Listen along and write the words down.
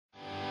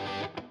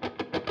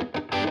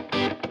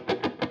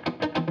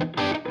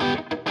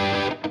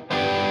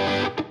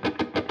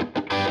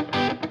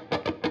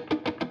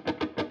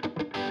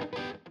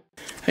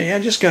Hey, I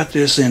just got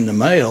this in the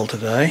mail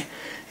today.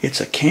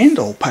 It's a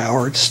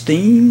candle-powered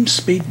steam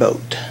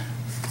speedboat.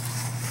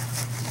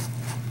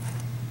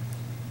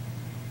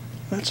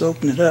 Let's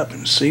open it up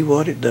and see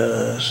what it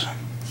does.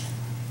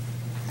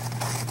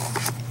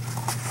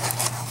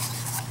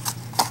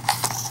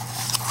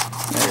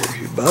 There's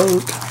your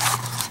boat.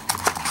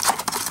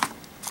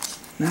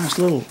 Nice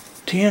little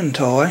tin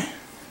toy.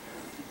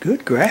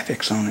 Good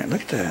graphics on it.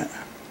 Look at that.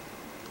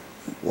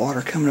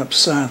 Water coming up the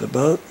side of the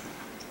boat.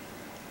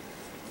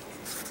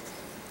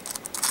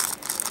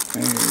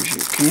 There's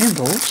your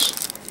candles.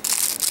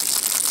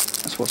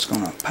 That's what's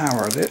going to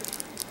power it.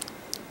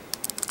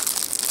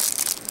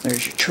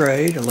 There's your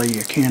tray to lay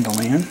your candle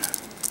in.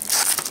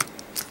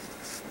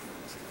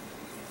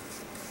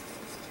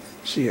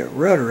 See a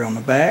rudder on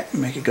the back,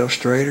 make it go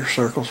straight or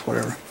circles,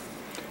 whatever.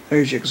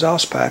 There's your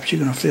exhaust pipes. You're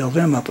going to fill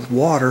them up with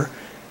water.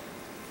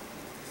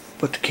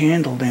 Put the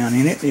candle down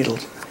in it. It'll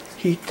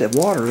heat the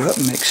water up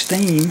and make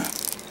steam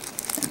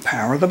and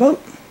power the boat.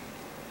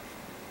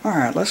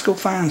 Alright, let's go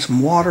find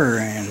some water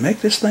and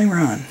make this thing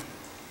run.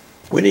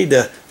 We need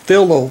to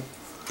fill the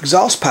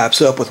exhaust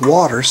pipes up with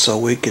water so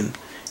we can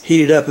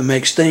heat it up and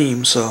make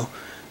steam. So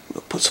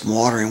we'll put some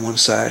water in one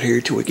side here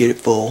till we get it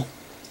full.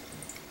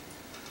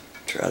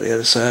 Try the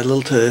other side a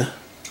little too.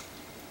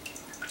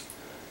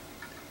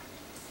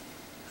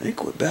 I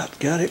think we about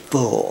got it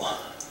full.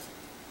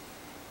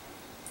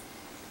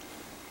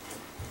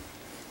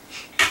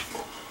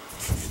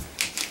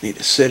 Need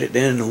to set it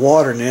down in the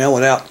water now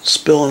without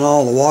spilling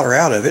all the water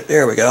out of it.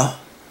 There we go.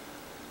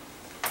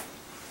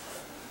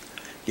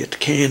 Get the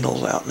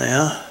candles out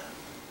now.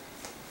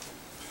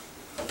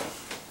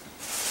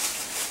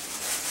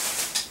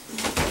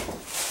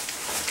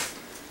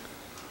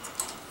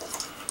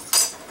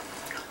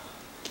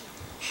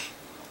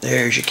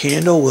 There's your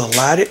candle. We'll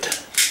light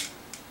it.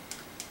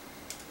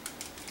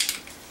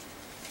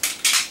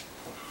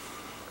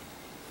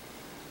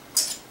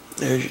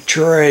 There's your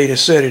tray to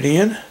set it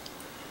in.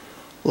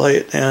 Lay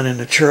it down in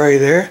the tray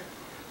there.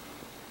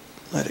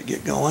 Let it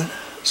get going.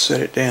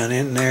 Set it down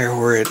in there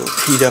where it'll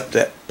heat up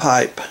that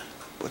pipe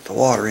with the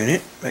water in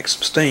it. Make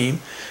some steam.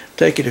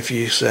 Take it a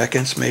few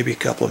seconds, maybe a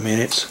couple of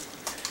minutes.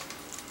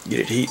 Get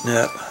it heating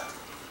up.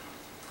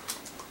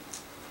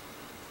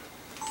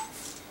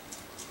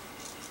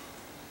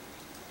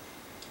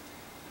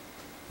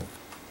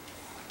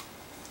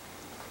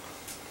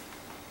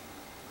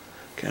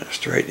 Kind of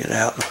straighten it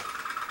out.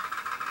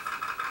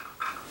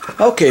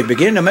 Okay,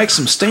 beginning to make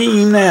some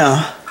steam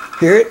now.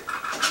 Hear it?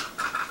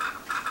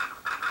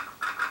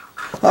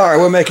 Alright,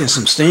 we're making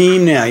some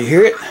steam now. You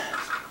hear it?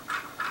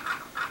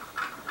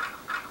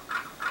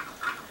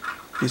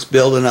 It's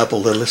building up a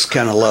little. It's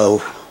kind of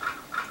low.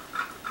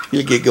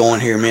 You'll get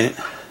going here in a minute.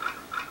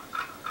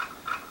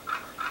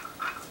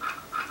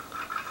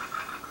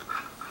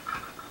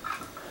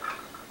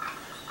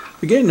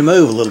 Beginning to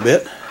move a little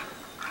bit.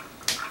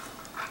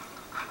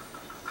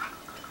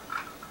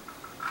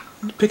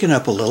 Picking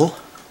up a little.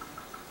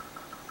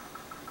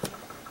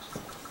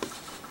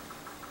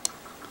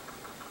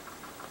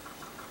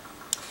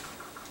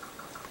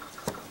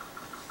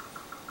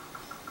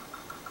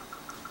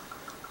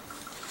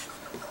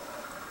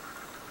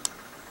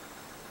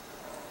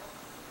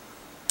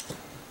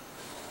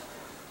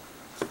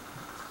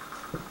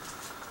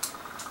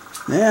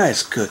 Now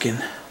it's cooking.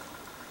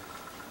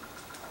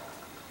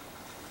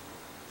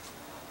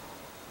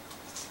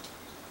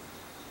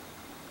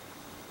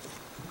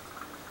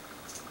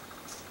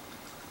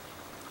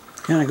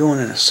 Kind of going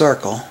in a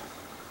circle.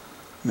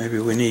 Maybe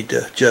we need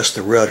to adjust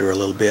the rudder a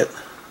little bit.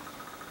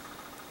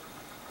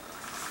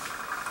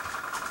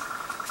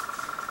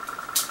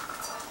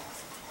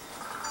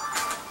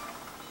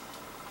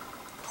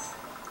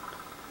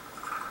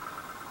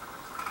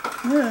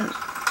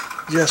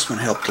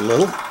 Adjustment helped a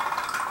little.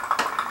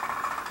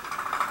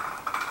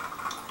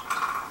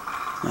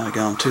 Not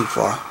gone too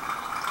far.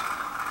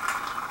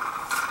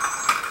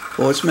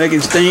 Oh, it's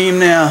making steam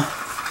now.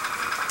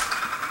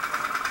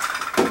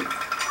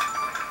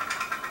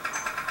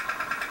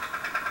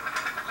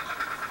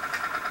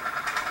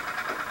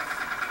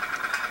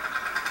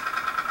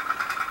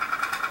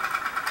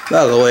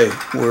 By the way,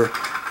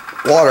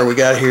 water we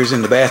got here is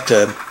in the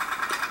bathtub.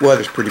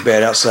 Weather's pretty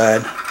bad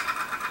outside.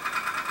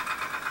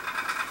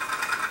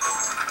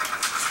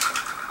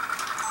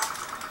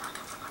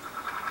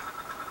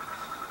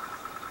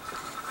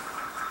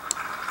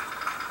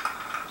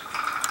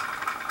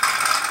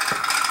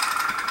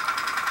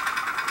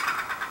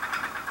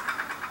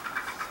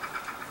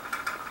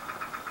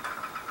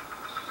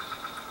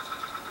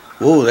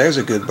 Whoa, there's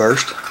a good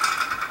burst.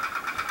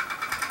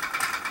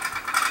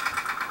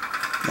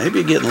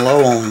 Maybe getting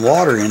low on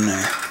water in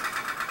there.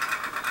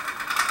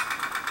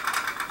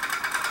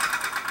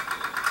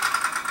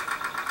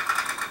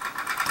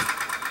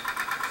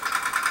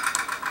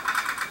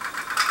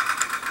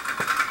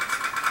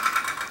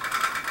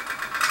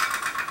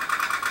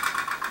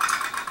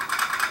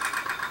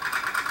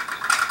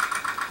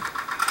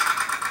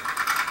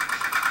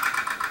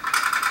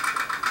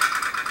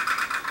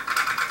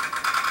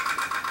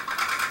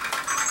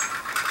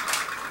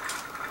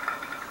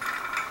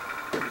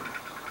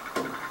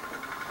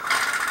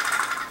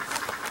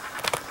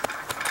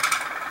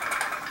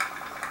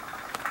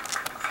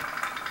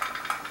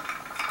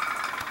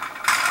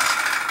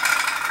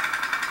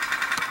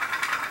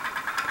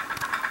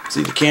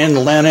 See the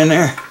candle down in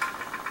there?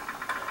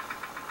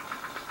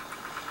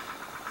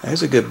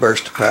 There's a good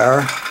burst of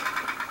power.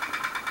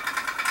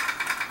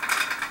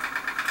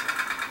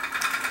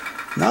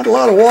 Not a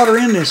lot of water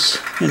in these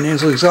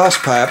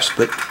exhaust pipes,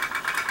 but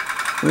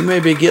we may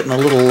be getting a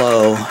little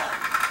low.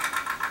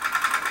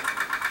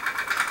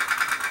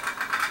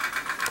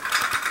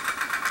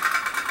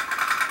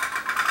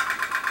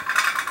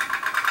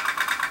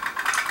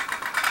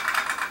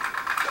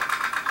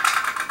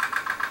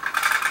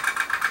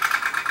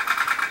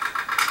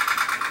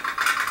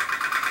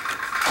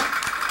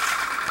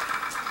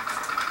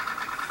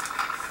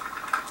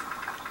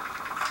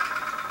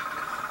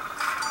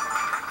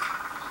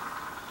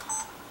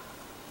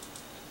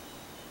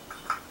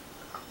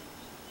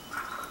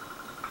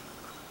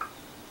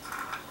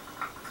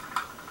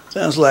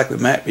 Sounds like we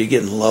might be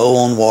getting low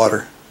on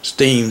water.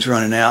 Steam's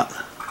running out.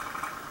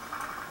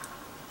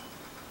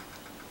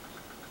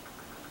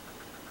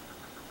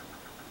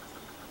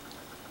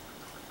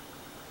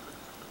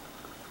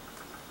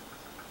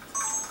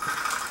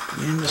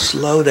 Begin to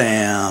slow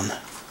down.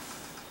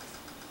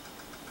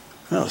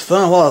 Well, it was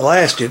fun while it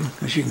lasted,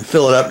 because you can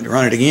fill it up and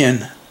run it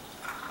again.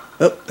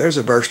 Oh, there's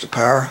a burst of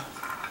power.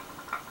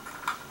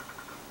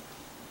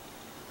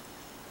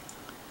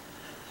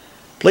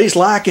 Please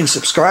like and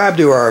subscribe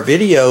to our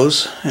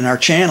videos and our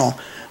channel.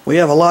 We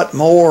have a lot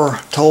more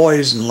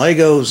toys and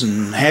Legos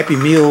and Happy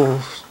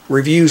Meal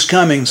reviews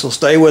coming, so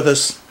stay with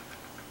us.